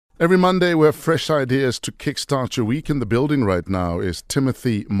Every Monday, we have fresh ideas to kickstart your week. In the building right now is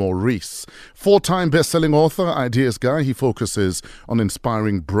Timothy Maurice, 4-time best-selling author, ideas guy. He focuses on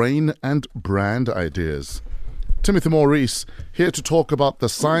inspiring brain and brand ideas. Timothy Maurice, here to talk about the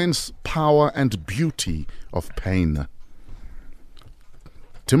science, power, and beauty of pain.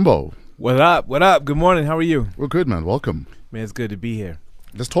 Timbo. What up? What up? Good morning. How are you? We're good, man. Welcome. Man, it's good to be here.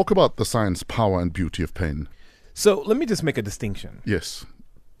 Let's talk about the science, power, and beauty of pain. So let me just make a distinction. Yes.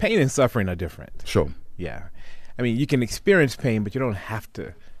 Pain and suffering are different. Sure. Yeah. I mean, you can experience pain, but you don't have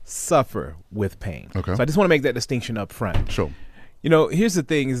to suffer with pain. Okay. So I just want to make that distinction up front. Sure. You know, here's the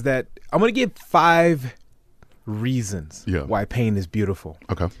thing is that I'm going to give 5 reasons why pain is beautiful.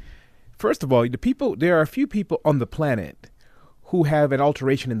 Okay. First of all, there are a few people on the planet who have an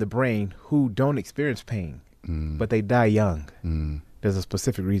alteration in the brain who don't experience pain, but they die young. There's a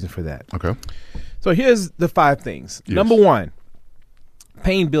specific reason for that. Okay. So here's the 5 things. Yes. Number 1,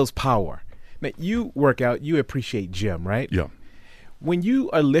 pain builds power. Now, you work out, you appreciate gym, right? Yeah. When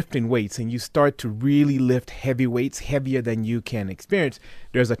you are lifting weights and you start to really lift heavy weights, heavier than you can experience,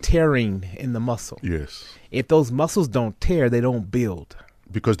 there's a tearing in the muscle. Yes. If those muscles don't tear, they don't build.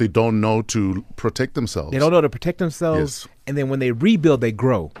 Because they don't know to protect themselves. They don't know to protect themselves. Yes. And then when they rebuild, they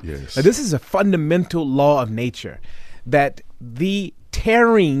grow. Yes. Now, this is a fundamental law of nature, that the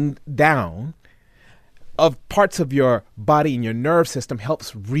tearing down of parts of your body and your nerve system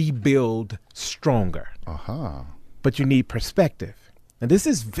helps rebuild stronger. Aha. But you need perspective. And this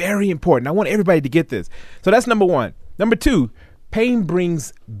is very important. I want everybody to get this. So that's number 1. Number 2, pain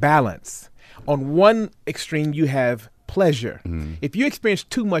brings balance. On one extreme, you have pleasure. If you experience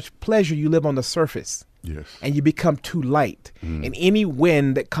too much pleasure, you live on the surface. Yes. And you become too light. And any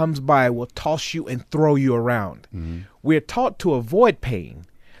wind that comes by will toss you and throw you around. We're taught to avoid pain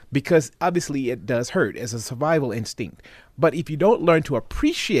because obviously it does hurt as a survival instinct. But if you don't learn to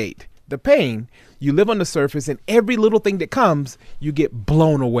appreciate the pain, you live on the surface, and every little thing that comes, you get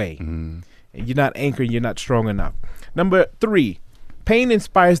blown away. And you're not anchored, you're not strong enough. Number 3, pain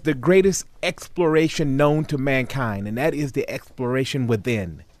inspires the greatest exploration known to mankind, and that is the exploration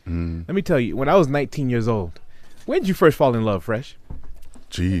within. Let me tell you, when I was 19 years old, when did you first fall in love, Fresh?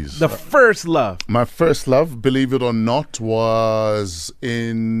 Jeez. The first love. My first love, believe it or not, was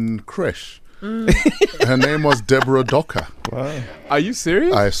in creche. Her name was Deborah Docker. Wow. Are you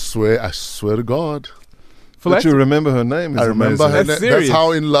serious? I swear to God. But you remember her name? I remember her name. That's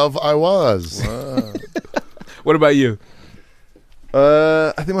how in love I was. Wow. What about you?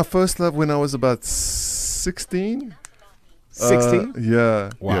 I think my first love when I was about 16. 16?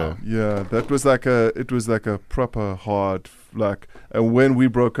 Yeah. Wow. Yeah. That was like a proper hard, and when we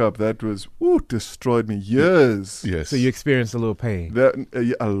broke up, that was, destroyed me years. Yes. So you experienced a little pain.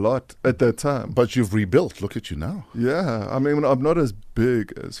 That, a lot at that time. But you've rebuilt. Look at you now. Yeah. I mean, I'm not as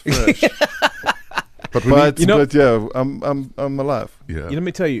big as Fresh. But yeah, I'm alive. Yeah. Let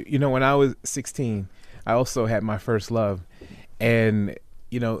me tell you, when I was 16, I also had my first love. And,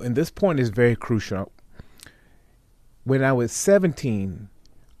 and this point is very crucial. When I was 17,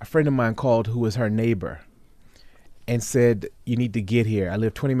 a friend of mine called who was her neighbor and said, you need to get here. I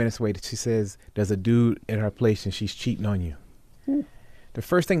live 20 minutes away. She says, there's a dude at her place and she's cheating on you. The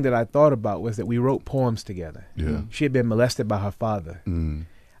first thing that I thought about was that we wrote poems together. Yeah. She had been molested by her father.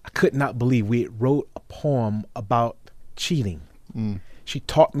 I could not believe we wrote a poem about cheating. She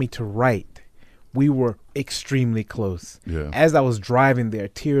taught me to write. We were extremely close. Yeah. As I was driving there,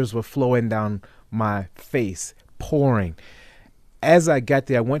 tears were flowing down my face, pouring. As I got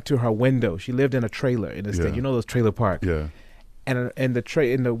there, I went to her window. She lived in a trailer in the state. You know those trailer parks. Yeah. And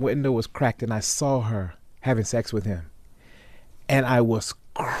the window was cracked, and I saw her having sex with him. And I was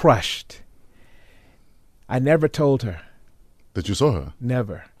crushed. I never told her. That you saw her?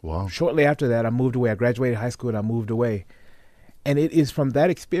 Never. Wow. Shortly after that, I moved away. I graduated high school and I moved away. And it is from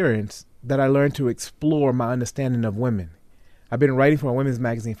that experience that I learned to explore my understanding of women. I've been writing for a women's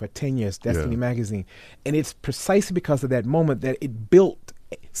magazine for 10 years, Destiny Magazine. And it's precisely because of that moment that it built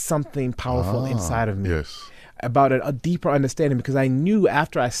something powerful inside of me. Yes. About a deeper understanding, because I knew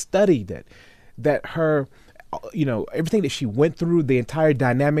after I studied it that her, everything that she went through, the entire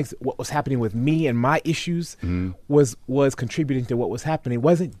dynamics, what was happening with me and my issues was contributing to what was happening. It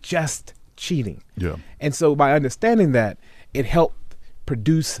wasn't just cheating. Yeah. And so by understanding that, it helped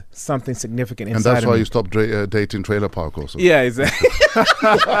produce something significant inside of me. And that's why you stopped dating trailer park also. Yeah, exactly.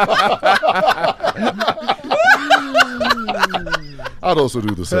 I'd also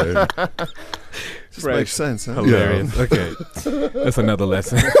do the same. Just makes sense. Huh? Hilarious. Yeah. Okay. That's another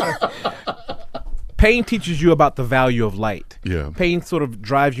lesson. Pain teaches you about the value of light. Yeah. Pain sort of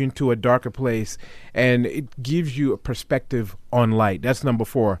drives you into a darker place, and it gives you a perspective on light. That's number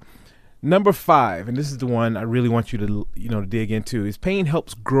 4. Number 5, and this is the one I really want you to to dig into, is pain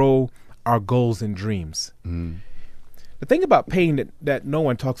helps grow our goals and dreams. The thing about pain that no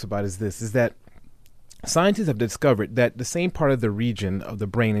one talks about is this: is that scientists have discovered that the same part of the region of the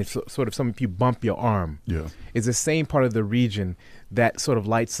brain is sort of if you bump your arm, is the same part of the region that sort of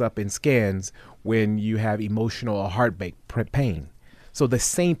lights up and scans when you have emotional or heartbreak pain. So the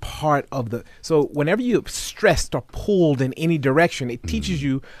same part of so whenever you're stressed or pulled in any direction, it teaches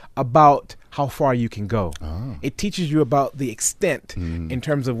you about how far you can go. It teaches you about the extent in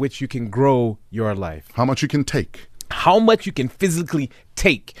terms of which you can grow your life. How much you can take. How much you can physically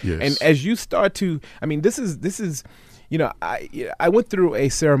take. Yes. And as you start to, this is, I went through a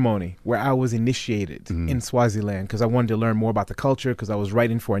ceremony where I was initiated in Swaziland because I wanted to learn more about the culture, because I was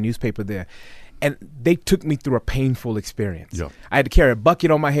writing for a newspaper there. And they took me through a painful experience. Yeah. I had to carry a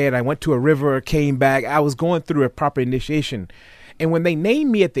bucket on my head. I went to a river, came back. I was going through a proper initiation. And when they named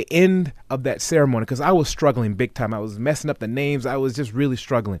me at the end of that ceremony, because I was struggling big time, I was messing up the names. I was just really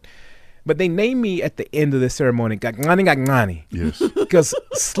struggling. But they named me at the end of the ceremony, Gagani. Yes. Because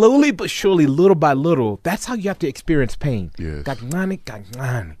slowly but surely, little by little, that's how you have to experience pain. Yes.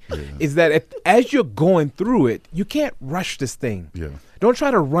 Gagani. Is that as you're going through it, you can't rush this thing. Yeah. Don't try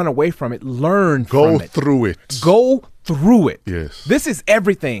to run away from it. Learn Go from it. through it. Go through it. Yes. This is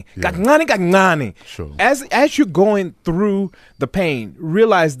everything. Yeah. Gagani. Sure. As you're going through the pain,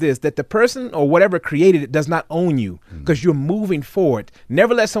 realize this, that the person or whatever created it does not own you, because you're moving forward.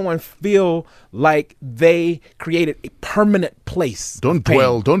 Never let someone feel like they created a permanent place. Don't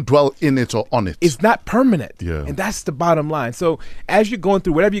dwell in it or on it. It's not permanent. Yeah. And that's the bottom line. So as you're going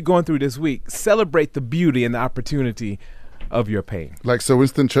through whatever you're going through this week, celebrate the beauty and the opportunity of your pain. Like Sir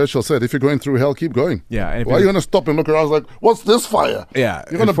Winston Churchill said, if you're going through hell, keep going. Yeah. And Why are you going to stop and look around like, what's this fire? Yeah.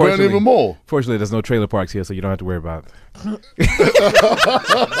 You're going to burn even more. Fortunately, there's no trailer parks here, so you don't have to worry about it.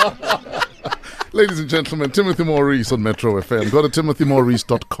 Ladies and gentlemen, Timothy Maurice on Metro FM. Go to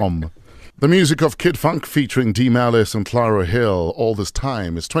timothymaurice.com. The music of Kid Fonque featuring D. Malice and Clara Hill all this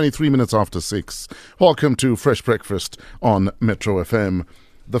time. It's 23 minutes after 6. Welcome to Fresh Breakfast on Metro FM.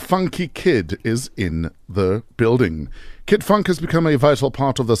 The Funky Kid is in the building. Kid Fonque has become a vital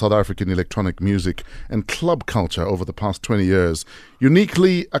part of the South African electronic music and club culture over the past 20 years.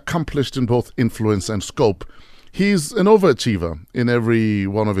 Uniquely accomplished in both influence and scope, he's an overachiever in every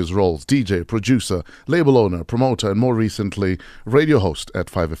one of his roles: DJ, producer, label owner, promoter, and more recently, radio host at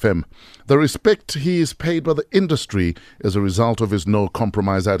 5FM. The respect he is paid by the industry is a result of his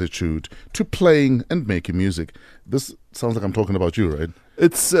no-compromise attitude to playing and making music. This sounds like I'm talking about you, right?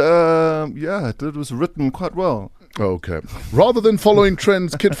 It's, it was written quite well. Okay. Rather than following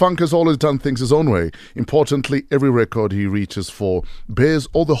trends, Kid Fonque has always done things his own way. Importantly, every record he reaches for bears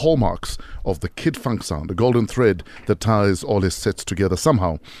all the hallmarks of the Kid Fonque sound, a golden thread that ties all his sets together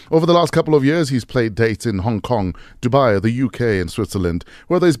somehow. Over the last couple of years, he's played dates in Hong Kong, Dubai, the UK, and Switzerland,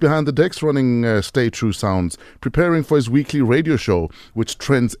 whether he's behind the decks running Stay True Sounds, preparing for his weekly radio show, which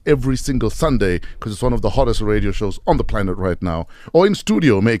trends every single Sunday because it's one of the hottest radio shows on the planet right now, or in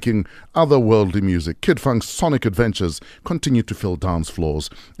studio making otherworldly music. Kid Fonque's sonic adventures continue to fill dance floors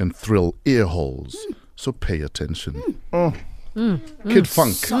and thrill ear holes. So pay attention. Kid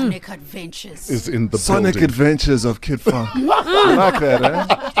Fonque Sonic Adventures is in the Sonic building. Adventures of Kid Fonque. You like that,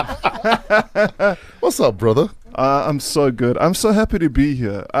 eh? What's up, brother? I'm so good. I'm so happy to be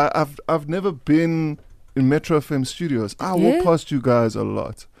here. I've never been in Metro FM studios. I walk past you guys a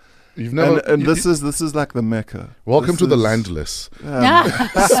lot. You've never, and this is like the Mecca. Welcome to the landless.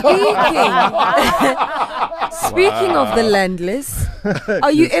 Speaking of the landless,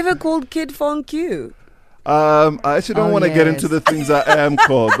 are you ever called Kid Fonque? I actually don't want to get into the things I am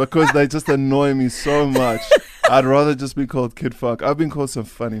called because they just annoy me so much. I'd rather just be called Kid Fonque. I've been called some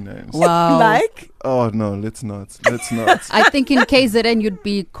funny names. Wow. Like? Oh no, let's not. I think in KZN you'd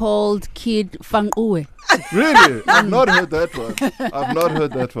be called Kid Fonque. Really? I've not heard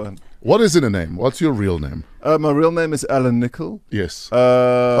that one. What is in a name? What's your real name? My real name is Alan Nickel. Yes.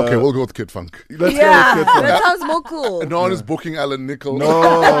 Okay, we'll go with Kid Fonque. Let's go with Kid That Fonque. sounds more cool. No one is booking Alan Nickel.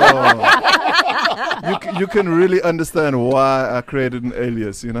 No. You can really understand why I created an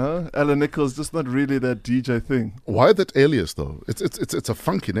alias, you know? Alan Nickel is just not really that DJ thing. Why that alias though? It's a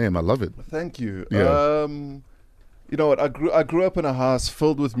funky name. I love it. Thank you. Yeah. You know what? I grew up in a house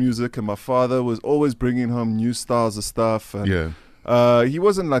filled with music, and my father was always bringing home new styles of stuff. And Yeah. He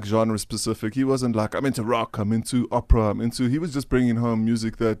wasn't like genre specific. He wasn't like, I'm into rock, I'm into opera, he was just bringing home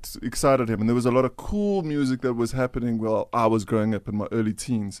music that excited him. And there was a lot of cool music that was happening while I was growing up in my early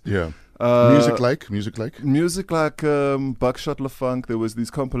teens. Yeah. Music like? Music like Buckshot LaFunk. There was these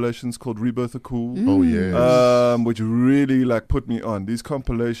compilations called Rebirth of Cool. Oh, yes. Which really like put me on. These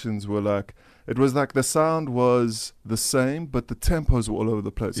compilations were like, it was like the sound was the same, but the tempos were all over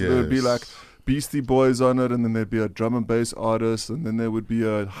the place. So there would be like Beastie Boys on it, and then there'd be a drum and bass artist, and then there would be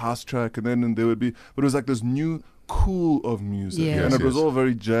a house track, and then there would be, but it was like this new cool of music. Yes. And it was all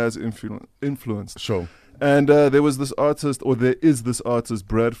very jazz influenced. Sure. And there is this artist,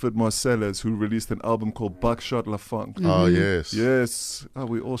 Bradford Marcellus, who released an album called Buckshot LaFunk. Oh, yes. Yes. Oh,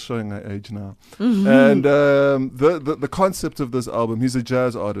 we're all showing our age now. And the concept of this album, he's a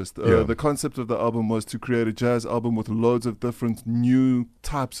jazz artist. The concept of the album was to create a jazz album with loads of different new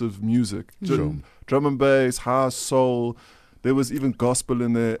types of music. Sure. Drum and bass, house, soul. There was even gospel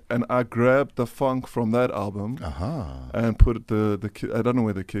in there, and I grabbed the funk from that album and put it the kid. I don't know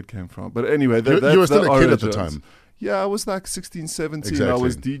where the kid came from, but anyway, you were still a kid at the origins. time. Yeah, I was like 16, 17. Exactly. I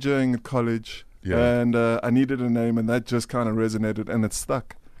was DJing at college, and I needed a name, and that just kind of resonated, and it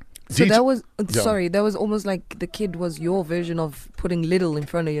stuck. So that was that was almost like the Kid was your version of putting little in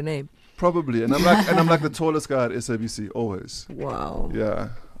front of your name. Probably, and I'm like the tallest guy at SABC always. Wow. Yeah,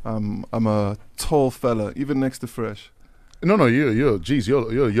 I'm a tall fella, even next to Fresh. No,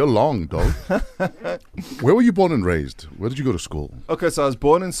 you're long, dog. Where were you born and raised? Where did you go to school? Okay, so I was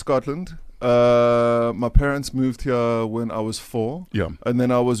born in Scotland. My parents moved here when I was 4. Yeah. And then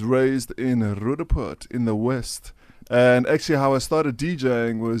I was raised in Roodepoort in the West. And actually how I started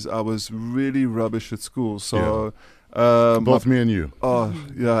DJing was I was really rubbish at school. So both me and you. Oh,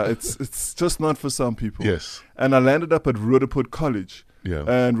 yeah, it's just not for some people. Yes. And I landed up at Roodepoort College. Yeah.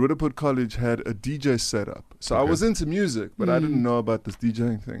 And Roodepoort College had a DJ setup. So I was into music, but I didn't know about this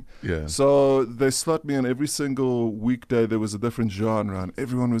DJing thing. Yeah. So they slot me on every single weekday. There was a different genre, and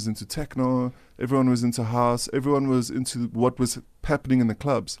everyone was into techno, everyone was into house, everyone was into what was happening in the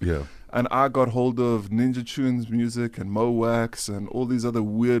clubs. Yeah. And I got hold of Ninja Tunes music and Mo Wax and all these other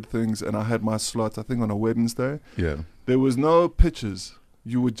weird things, and I had my slot, I think, on a Wednesday. Yeah. There was no pitches.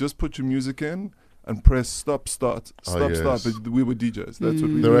 You would just put your music in and press stop, start, stop, start. But we were DJs. That's what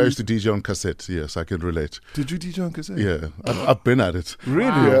we There I did. used to DJ on cassette. Yes, I can relate. Did you DJ on cassette? Yeah, I've been at it.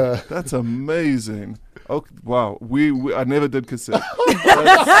 Really? Wow. Yeah. That's amazing. Oh, wow. I never did cassette.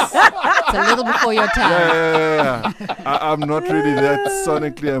 It's a little before your time. Yeah. I'm not really that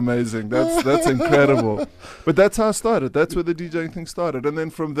sonically amazing. That's incredible. But that's how I started. That's where the DJing thing started. And then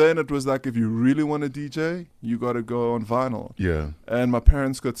from then it was like, if you really want to DJ, you got to go on vinyl. Yeah. And my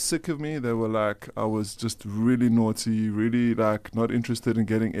parents got sick of me. They were like, I was just really naughty, really like not interested in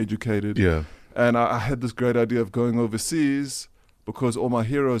getting educated. Yeah. And I had this great idea of going overseas because all my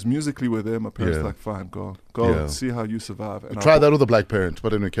heroes musically were there. My parents were like, fine, go see how you survive. And try that with a black parent,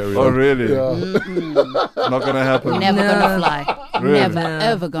 but anyway, carry on. Oh, really? Yeah. Not going to happen. Never gonna fly. Really? Never,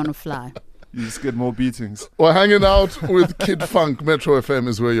 ever gonna fly. You just get more beatings. We're hanging out with Kid Fonque. Metro FM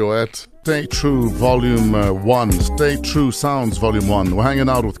is where you're at. Stay True Volume 1. Stay True Sounds Volume 1. We're hanging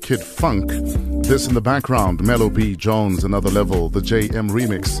out with Kid Fonque. This in the background, Mellow B. Jones, Another Level, the JM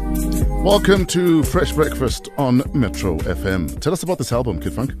remix. Welcome to Fresh Breakfast on Metro FM. Tell us about this album,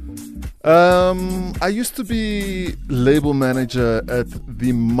 Kid Fonque. I used to be label manager at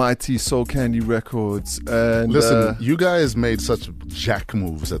the mighty Soul Candy Records. And listen, you guys made such jack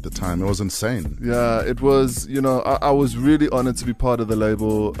moves at the time. It was insane. Yeah, it was, I was really honored to be part of the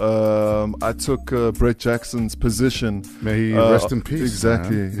label. I took Brett Jackson's position. May he rest in peace.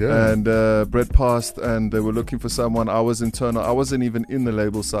 Exactly. Man. Yeah. And Brett passed and they were looking for someone. I was internal. I wasn't even in the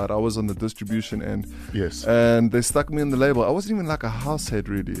label side. I was on the distribution end. Yes. And they stuck me in the label. I wasn't even like a house head,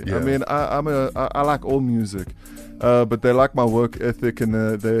 really. Yeah. I mean, I like all music, but they like my work ethic, and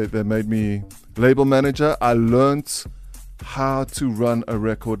they made me label manager. I learned how to run a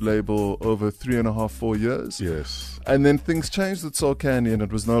record label over 3.5-4 years. Yes. And then things changed with Soul Candy, and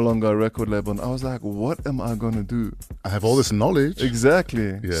it was no longer a record label. And I was like, what am I gonna do? I have all this knowledge.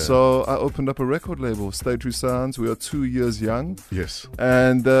 Exactly. Yeah. So I opened up a record label, Stay True Sounds. We are 2 years young. Yes.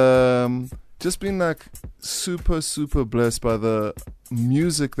 And just been like super, super blessed by the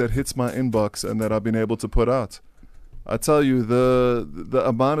music that hits my inbox and that I've been able to put out. I tell you, the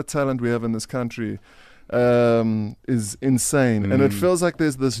amount of talent we have in this country is insane. And it feels like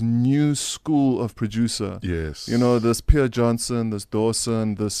there's this new school of producer. Yes. This Pierre Johnson, this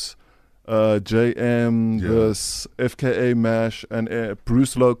Dawson, this JM, this FKA Mash, and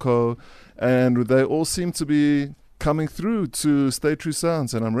Bruce Loco. And they all seem to be coming through to Stay True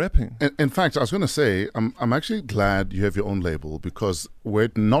Sounds, and I'm repping. In fact, I was going to say, I'm actually glad you have your own label, because were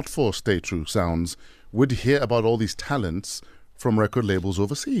it not for Stay True Sounds, we'd hear about all these talents from record labels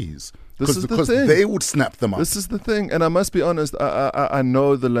overseas. This is the because thing. they would snap them up. This is the thing, and I must be honest. I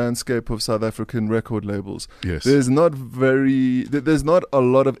know the landscape of South African record labels. Yes. There's not a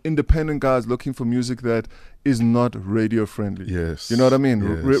lot of independent guys looking for music that is not radio friendly. Yes. You know what I mean?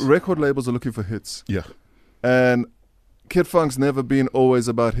 Yes. Record labels are looking for hits. Yeah. And Kid Fonque's never been always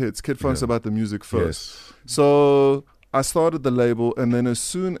about hits. Kid Fonque's about the music first. Yes. So I started the label, and then as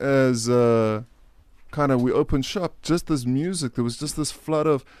soon as kind of we opened shop, just this music, there was just this flood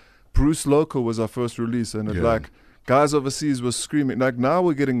of Bruce Loco was our first release, and it like guys overseas were screaming. Like now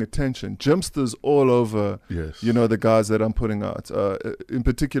we're getting attention. Jimsters all over. Yes. You know, the guys that I'm putting out. In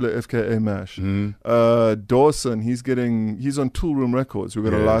particular, FKA Mash. Dawson, he's on Tool Room Records. We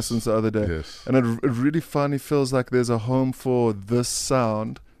got a license the other day. Yes. And it really finally feels like there's a home for this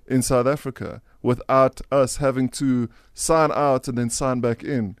sound in South Africa without us having to sign out and then sign back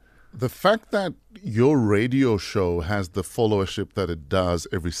in. The fact that your radio show has the followership that it does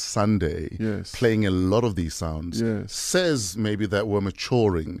every Sunday, playing a lot of these sounds, says maybe that we're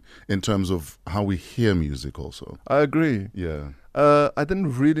maturing in terms of how we hear music also. I agree. Yeah. I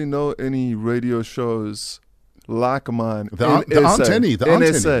didn't really know any radio shows like mine. There aren't any.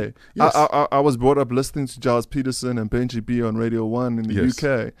 NSA. Yes. I was brought up listening to Giles Peterson and Benji B on Radio 1 in the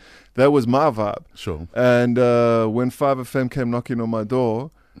UK. That was my vibe. Sure. And when 5FM came knocking on my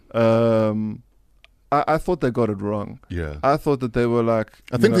door, I thought they got it wrong. Yeah. I thought that they were like...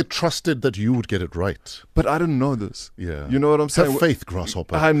 I think they trusted that you would get it right. But I didn't know this. Yeah. You know what I'm saying? Have faith,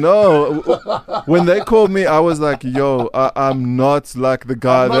 Grasshopper. I know. When they called me, I was like, yo, I'm not like the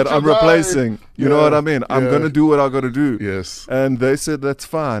guy that I'm replacing. You know what I mean? I'm going to do what I got to do. Yes. And they said, that's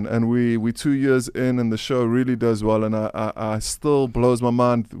fine. And we 2 years in, and the show really does well. And I still blows my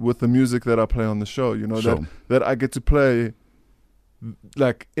mind with the music that I play on the show. You know, that I get to play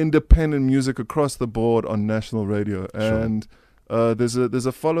like independent music across the board on national radio, and there's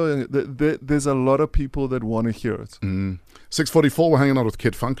a following. There's a lot of people that want to hear it. 6:44. We're hanging out with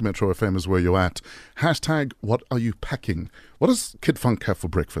Kid Fonque. Metro FM is where you're at. Hashtag what are you packing? What does Kid Fonque have for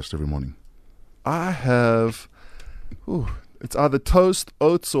breakfast every morning? I have, it's either toast,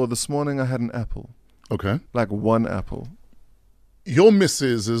 oats, or this morning I had an apple. Okay, like one apple. Your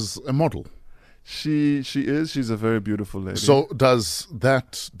missus is a model. She is. She's a very beautiful lady. So does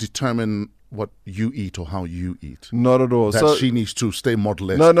that determine what you eat or how you eat? Not at all. That she needs to stay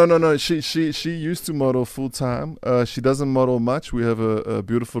model-esque? No. She used to model full time. She doesn't model much. We have a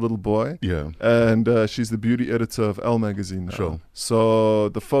beautiful little boy. Yeah. And she's the beauty editor of Elle magazine now. Sure. So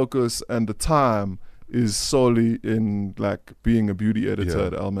the focus and the time is solely in like being a beauty editor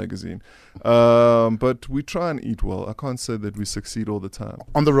at Elle magazine. But we try and eat well. I can't say that we succeed all the time.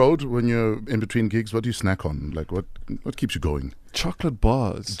 On the road, when you're in between gigs, what do you snack on? Like what keeps you going? Chocolate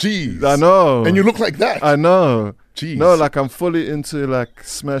bars. Jeez. I know. And you look like that. I know. Jeez. No, like I'm fully into like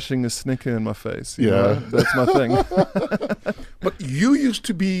smashing a Snicker in my face. You know? That's my thing. But you used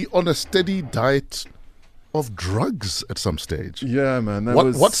to be on a steady diet of drugs at some stage. Yeah, man.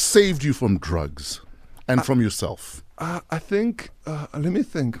 What saved you from drugs? And from yourself? I think, let me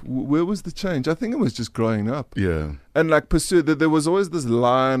think, where was the change? I think it was just growing up. Yeah. And like there was always this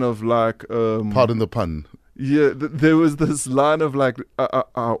line of like... pardon the pun. Yeah, there was this line of like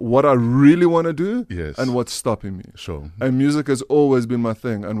what I really want to do and what's stopping me. Sure. And music has always been my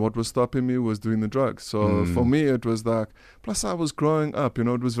thing. And what was stopping me was doing the drugs. So for me, it was like, plus I was growing up, you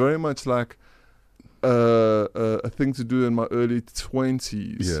know, it was very much like a thing to do in my early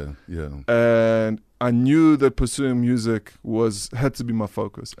 20s. Yeah. And I knew that pursuing music had to be my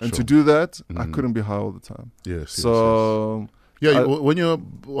focus. And to do that, I couldn't be high all the time. Yes. So... Yeah, when you're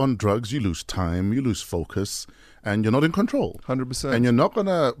on drugs, you lose time, you lose focus, and you're not in control. 100%. And you're not going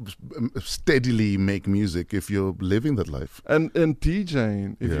to steadily make music if you're living that life. And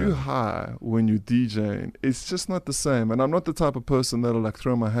DJing, if you're high when you're DJing, it's just not the same. And I'm not the type of person that'll like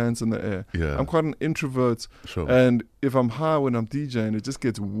throw my hands in the air. Yeah. I'm quite an introvert. Sure. And if I'm high when I'm DJing, it just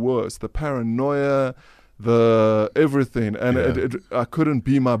gets worse. The paranoia, the everything. And I couldn't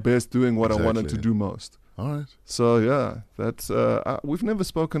be my best doing what I wanted to do most. All right. So yeah, that's we've never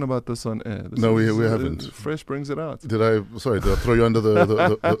spoken about this on air. We haven't. Fresh brings it out. Did I throw you under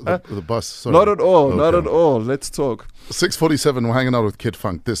the bus? Sorry. Not at all. Okay. Not at all. Let's talk. 6:47. We're hanging out with Kid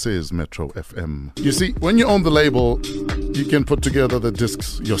Fonque. This is Metro FM. You see, when you own the label, you can put together the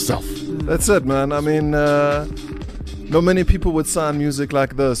discs yourself. That's it, man. I mean, not many people would sign music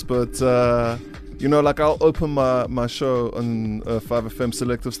like this, but. You know, like I'll open my show on 5FM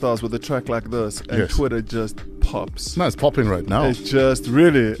Selective Styles with a track like this, and Twitter just pops. No, it's popping right now. It just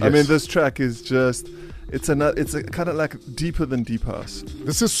really. I Yes. mean, this track is just. It's a kind of like deeper than deep house.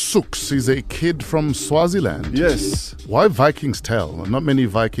 This is Sux. He's a kid from Swaziland. Yes. Why Vikings tell? Not many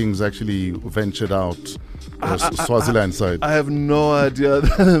Vikings actually ventured out Swaziland side. I have no idea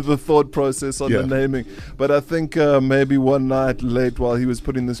the thought process on Yeah. the naming, but I think maybe one night late while he was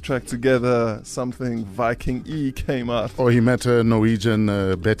putting this track together, something Viking-y came out. Or he met a Norwegian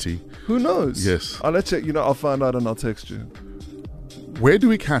Betty. Who knows? Yes. I'll let you. I'll find out and I'll text you. Where do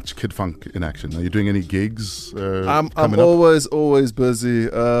we catch Kid Fonque in action? Are you doing any gigs? I'm coming up? always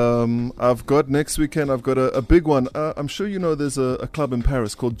busy. I've got next weekend. I've got a big one. I'm sure you know there's a club in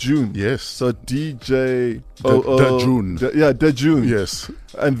Paris called June. Yes. So DJ Da June. De June. Yes.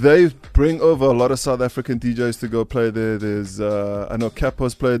 And they bring over a lot of South African DJs to go play there. There's I know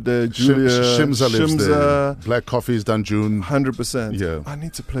Capo's played there. Julia Shimza lives there. Shimza. Black Coffee's done June. 100%. Yeah. I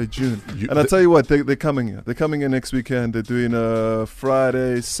need to play June. You- And I tell you what, they're coming here. They're coming here next weekend. They're doing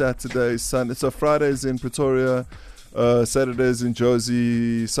Friday, Saturday, Sunday. So Fridays in Pretoria, Saturdays in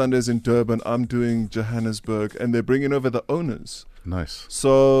Josie, Sundays in Durban. I'm doing Johannesburg, and they're bringing over the owners. Nice.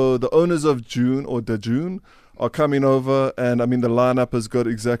 So the owners of June or De June are coming over, and I mean the lineup has got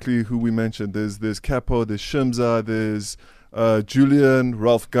exactly who we mentioned. There's Capo, there's Shimza, there's Julian,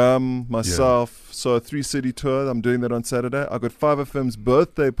 Ralph Gum, myself. So a 3-city tour. I'm doing that on Saturday. I got 5FM's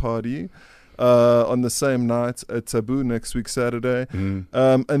birthday party on the same night at Taboo next week Saturday, and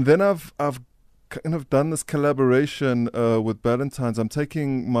then I've kind of done this collaboration with Valentine's. I'm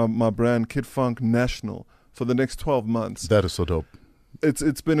taking my brand Kid Fonque national for the next 12 months. That is so dope.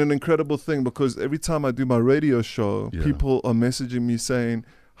 It's been an incredible thing because every time I do my radio show, Yeah. people are messaging me saying,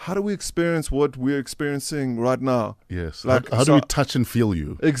 how do we experience what we're experiencing right now? Yes. Like, how do so- we touch and feel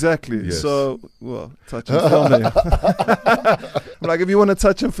you? Exactly. Yes. So, well, touch and feel me. I'm like, if you want to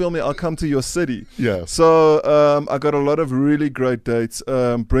touch and feel me, I'll come to your city. Yeah. So I got a lot of really great dates,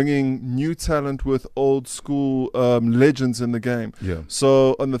 bringing new talent with old school legends in the game. Yeah.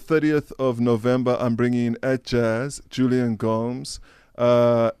 So on the 30th of November, I'm bringing in at Jazz, Julian Gomes,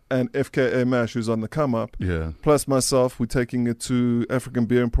 and FKA Mash, who's on the come up. Yeah. Plus myself, we're taking it to African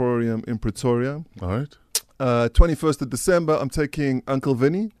Beer Emporium in Pretoria. All right. 21st of December, I'm taking Uncle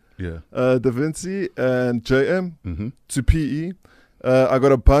Vinny, Yeah. Da Vinci, and JM Mm-hmm. to PE. I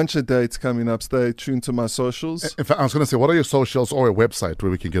got a bunch of dates coming up. Stay tuned to my socials. In fact, I was going to say, what are your socials or a website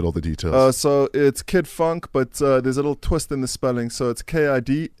where we can get all the details? So it's Kid Fonque, but there's a little twist in the spelling. So it's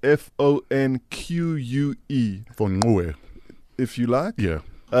KIDFONQUE, For Ngwe. if you like. Yeah.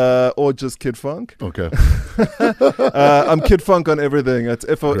 Or just Kid Fonque. Okay. I'm Kid Fonque on everything. It's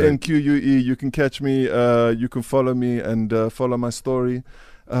FONQUE. You can catch me. You can follow me and follow my story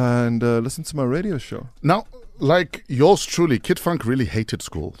and listen to my radio show. Now, like yours truly, Kid Fonque really hated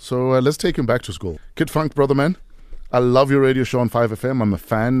school. So let's take him back to school. Kid Fonque, brother man, I love your radio show on 5FM. I'm a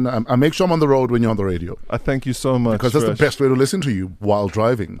fan. I make sure I'm on the road when you're on the radio. I thank you so much. Because that's the Fresh. best way to listen to you while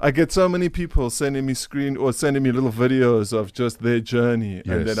driving. I get so many people sending me sending me little videos of just their journey, Yes.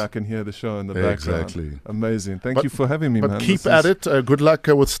 and then I can hear the show in the background. Exactly. Amazing. Thank But- you for having me, But man. keep This at is- it. Good luck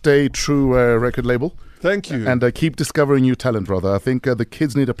with Stay True record label. Thank you. And keep discovering new talent, brother. I think the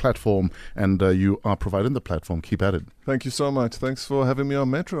kids need a platform, and you are providing the platform. Keep at it. Thank you so much. Thanks for having me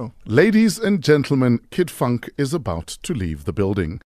on Metro. Ladies and gentlemen, Kid Fonque is about to leave the building.